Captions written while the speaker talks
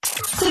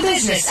The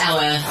Business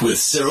Hour with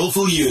Cyril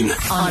Viljoen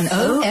on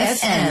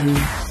OFM.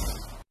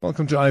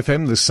 Welcome to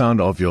IFM, the sound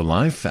of your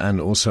life,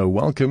 and also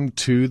welcome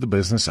to the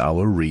Business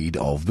Hour Read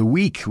of the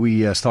Week.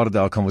 We started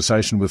our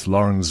conversation with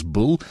Laurens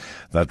Boel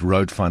that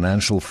wrote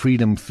Financial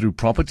Freedom Through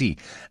Property,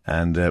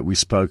 and we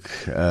spoke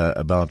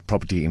about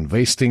property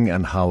investing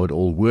and how it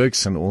all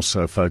works, and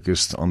also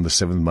focused on the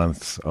 7th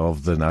month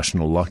of the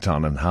national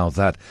lockdown and how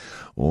that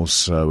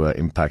also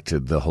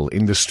impacted the whole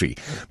industry.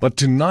 But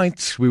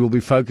tonight we will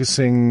be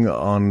focusing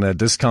on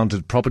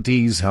discounted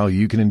properties, how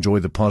you can enjoy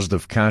the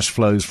positive cash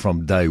flows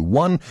from day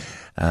one.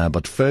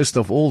 But first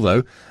of all,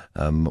 though,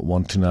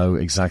 want to know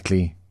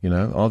exactly,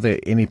 are there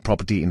any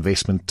property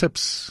investment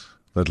tips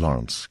that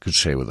Laurens could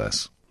share with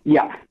us?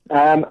 Yeah.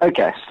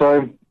 Okay.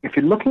 So if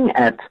you're looking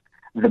at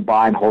the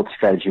buy and hold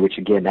strategy, which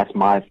again, that's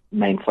my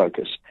main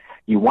focus,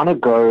 you want to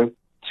go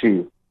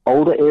to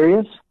older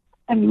areas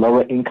and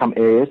lower income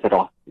areas that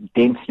are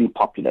densely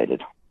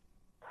populated.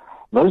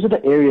 Those are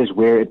the areas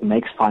where it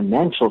makes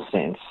financial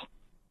sense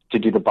to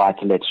do the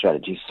buy-to-let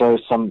strategy. So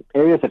some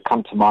areas that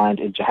come to mind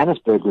in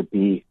Johannesburg would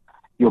be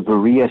your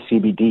Berea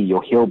CBD,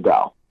 your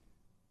Hillbrow.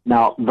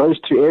 Now, those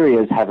two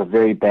areas have a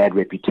very bad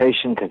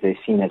reputation because they're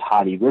seen as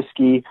highly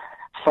risky.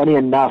 Funny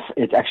enough,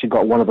 it's actually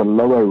got one of the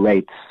lower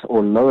rates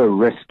or lower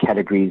risk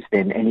categories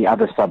than any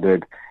other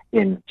suburb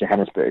in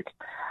Johannesburg.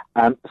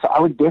 So I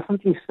would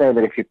definitely say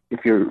that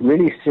if you're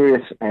really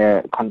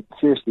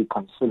seriously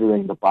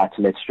considering the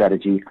buy-to-let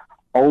strategy,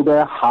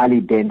 older,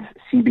 highly dense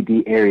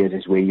CBD areas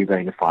is where you're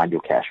going to find your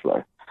cash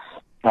flow.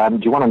 Do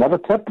you want another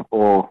tip,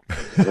 or?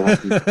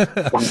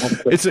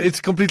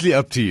 It's completely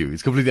up to you.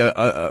 It's completely.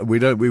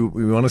 We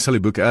want to sell a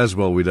book as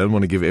well. We don't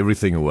want to give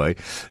everything away.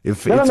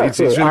 It's really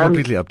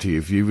completely up to you.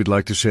 If you would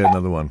like to share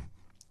another one,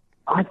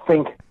 I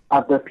think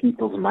other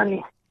people's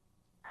money.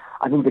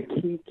 I think the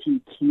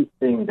key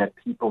thing that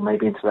people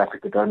maybe in South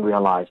Africa don't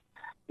realize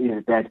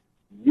is that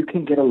you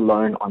can get a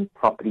loan on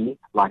property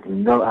like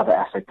no other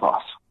asset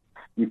class.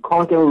 You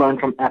can't get a loan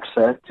from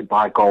ABSA to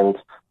buy gold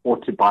or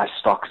to buy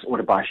stocks or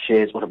to buy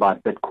shares or to buy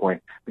Bitcoin,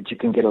 but you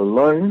can get a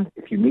loan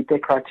if you meet their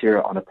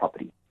criteria on a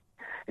property.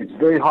 It's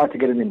very hard to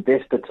get an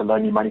investor to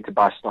loan you money to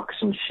buy stocks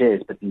and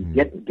shares, but you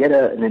get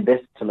an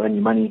investor to loan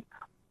you money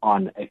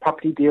on a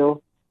property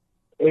deal.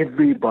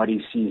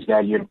 Everybody sees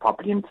value in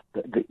property, and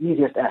the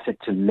easiest asset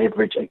to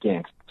leverage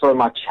against. So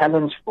my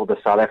challenge for the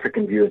South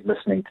African viewers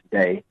listening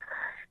today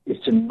is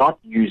to not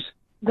use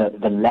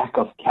the lack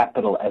of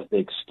capital as the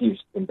excuse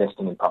to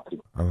investing in property.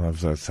 I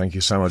love that. Thank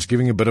you so much.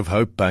 Giving a bit of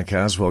hope back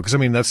as well. Because,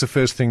 that's the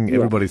first thing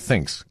everybody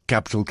thinks.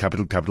 Capital.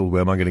 Where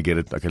am I going to get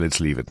it? Okay,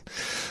 let's leave it.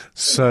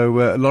 So,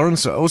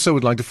 Laurens, I also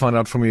would like to find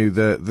out from you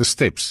the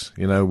steps,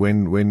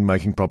 when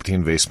making property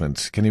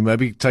investment. Can you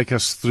maybe take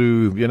us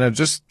through,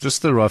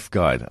 just the rough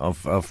guide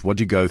of what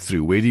you go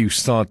through? Where do you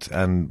start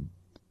and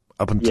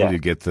up until you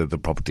get the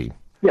property?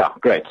 Yeah,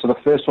 great. So the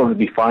first one would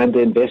be find the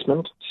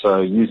investment.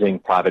 So using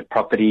private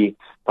property,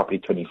 Property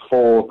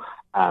 24,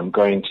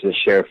 going to the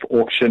sheriff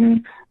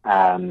auction,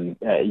 going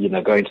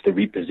to the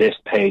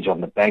repossessed page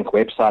on the bank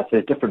website.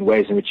 There's different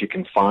ways in which you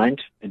can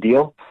find a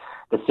deal.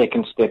 The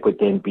second step would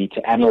then be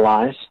to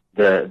analyze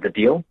the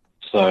deal.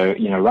 So,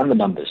 run the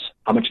numbers.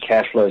 How much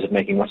cash flow is it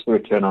making? What's the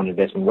return on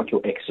investment? What's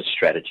your exit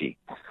strategy?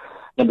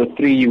 Number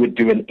 3, you would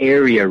do an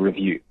area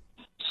review.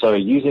 So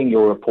using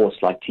your reports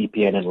like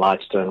TPN and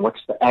Lightstone,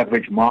 what's the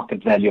average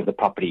market value of the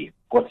property?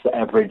 What's the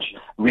average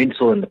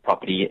rental in the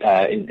property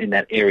in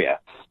that area?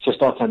 So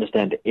start to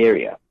understand the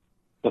area.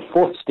 The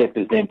fourth step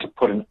is then to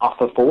put an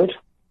offer forward.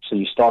 So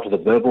you start with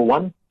a verbal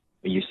one,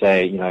 where you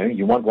say,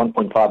 you want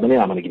 1.5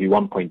 million, I'm going to give you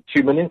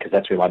 1.2 million because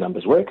that's where my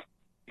numbers work.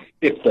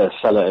 If the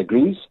seller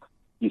agrees,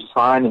 you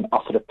sign an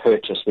offer to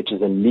purchase, which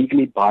is a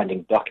legally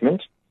binding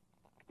document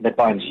that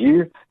binds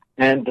you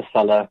and the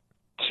seller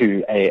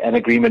to an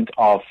agreement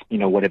of,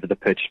 whatever the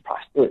purchase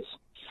price is.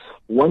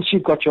 Once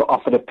you've got your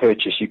offer to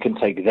purchase, you can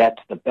take that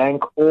to the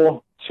bank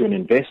or to an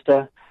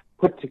investor,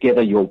 put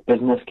together your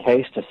business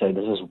case to say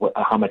this is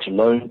how much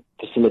loan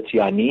facility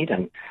I need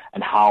and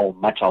how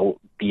much I'll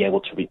be able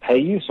to repay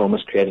you. So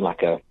almost creating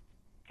like an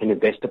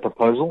investor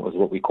proposal is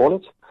what we call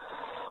it.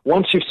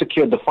 Once you've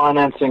secured the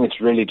financing, it's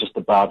really just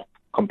about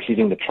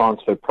completing the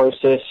transfer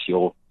process.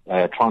 Your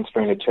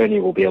transferring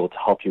attorney will be able to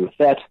help you with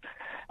that.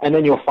 And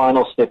then your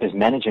final step is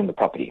managing the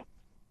property,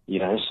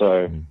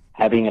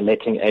 having a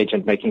letting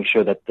agent, making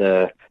sure that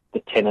the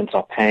tenants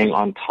are paying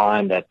on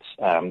time, that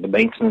the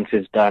maintenance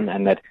is done,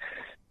 and that,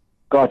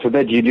 God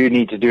forbid, you do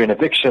need to do an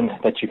eviction,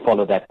 that you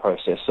follow that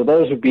process. So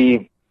those would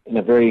be, in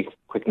a very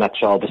quick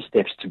nutshell, the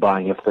steps to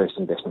buying your first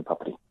investment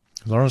property.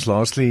 Laurens,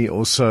 lastly,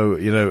 also,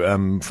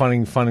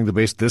 finding the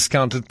best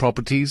discounted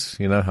properties.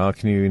 How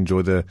can you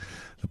enjoy the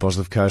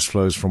positive cash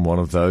flows from one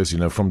of those,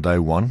 from day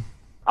one?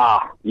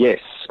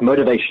 Yes,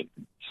 motivation.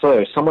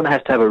 So someone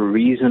has to have a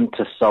reason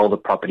to sell the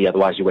property,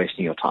 otherwise you're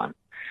wasting your time.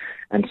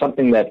 And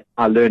something that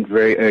I learned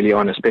very early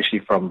on, especially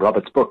from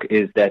Robert's book,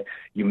 is that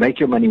you make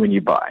your money when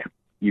you buy.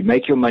 You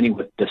make your money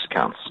with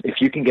discounts. If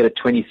you can get a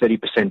 20,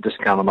 30%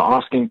 discount on the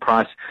asking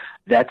price,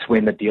 that's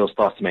when the deal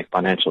starts to make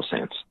financial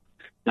sense.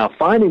 Now,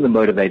 finding the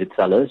motivated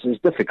sellers is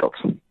difficult,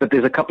 but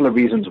there's a couple of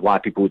reasons why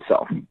people would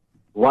sell.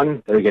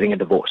 One, they're getting a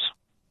divorce.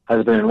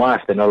 Husband and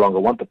wife, they no longer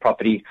want the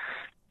property.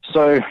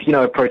 So,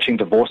 approaching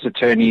divorce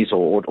attorneys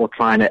or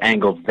trying to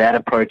angle that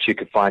approach, you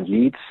could find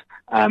leads.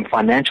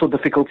 Financial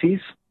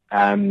difficulties,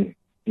 property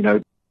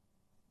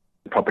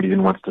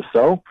didn't want to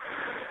sell.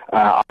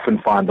 Often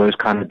find those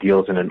kind of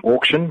deals in an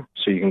auction.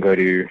 So you can go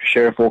to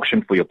sheriff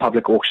auction for your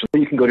public auction, or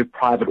you can go to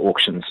private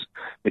auctions,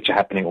 which are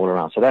happening all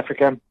around South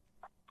Africa.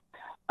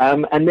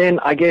 And then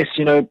I guess,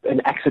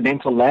 an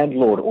accidental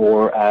landlord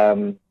or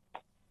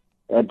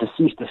a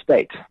deceased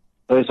estate.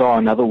 Those are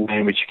another way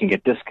in which you can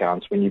get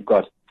discounts. When you've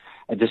got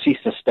a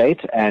deceased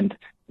estate and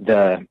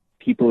the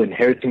people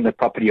inheriting the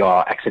property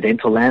are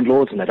accidental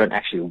landlords and they don't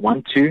actually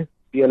want to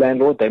be a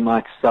landlord, they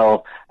might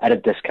sell at a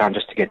discount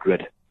just to get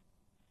rid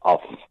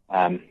of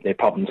their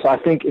problem. So I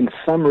think in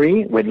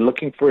summary, when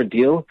looking for a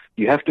deal,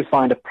 you have to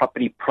find a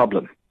property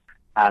problem.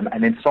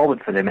 And then solve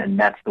it for them, and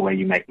that's the way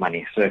you make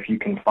money. So if you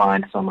can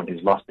find someone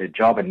who's lost their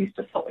job and needs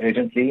to sell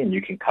urgently, and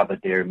you can cover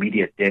their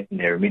immediate debt and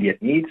their immediate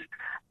needs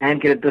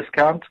and get a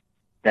discount,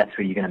 that's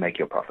where you're going to make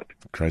your profit.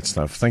 Great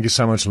stuff. Thank you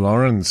so much,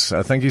 Laurens.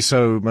 Thank you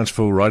so much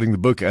for writing the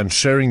book and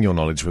sharing your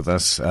knowledge with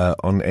us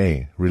on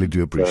air. Really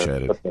do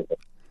appreciate it.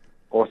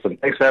 Awesome.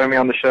 Thanks for having me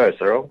on the show,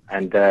 Cyril.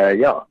 And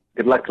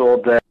good luck to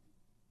all the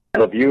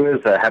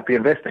viewers. Happy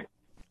investing.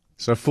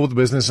 So for the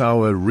Business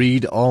Hour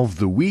Read of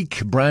the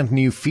Week, brand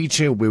new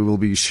feature, we will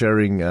be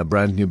sharing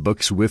brand new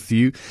books with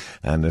you.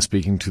 And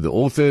speaking to the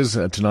authors,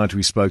 tonight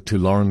we spoke to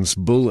Laurens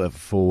Boel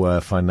for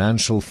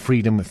Financial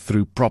Freedom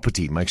Through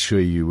Property. Make sure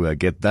you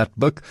get that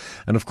book.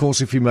 And of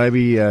course, if you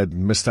maybe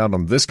missed out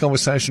on this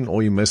conversation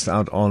or you missed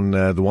out on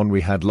the one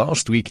we had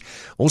last week,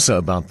 also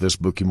about this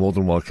book, you're more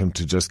than welcome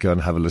to just go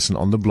and have a listen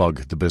on the blog,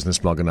 the business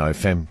blog on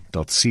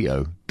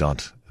ofm.co.za.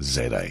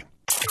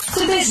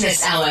 The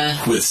Business Hour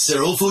with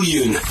Cyril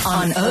Viljoen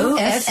on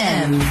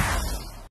OFM.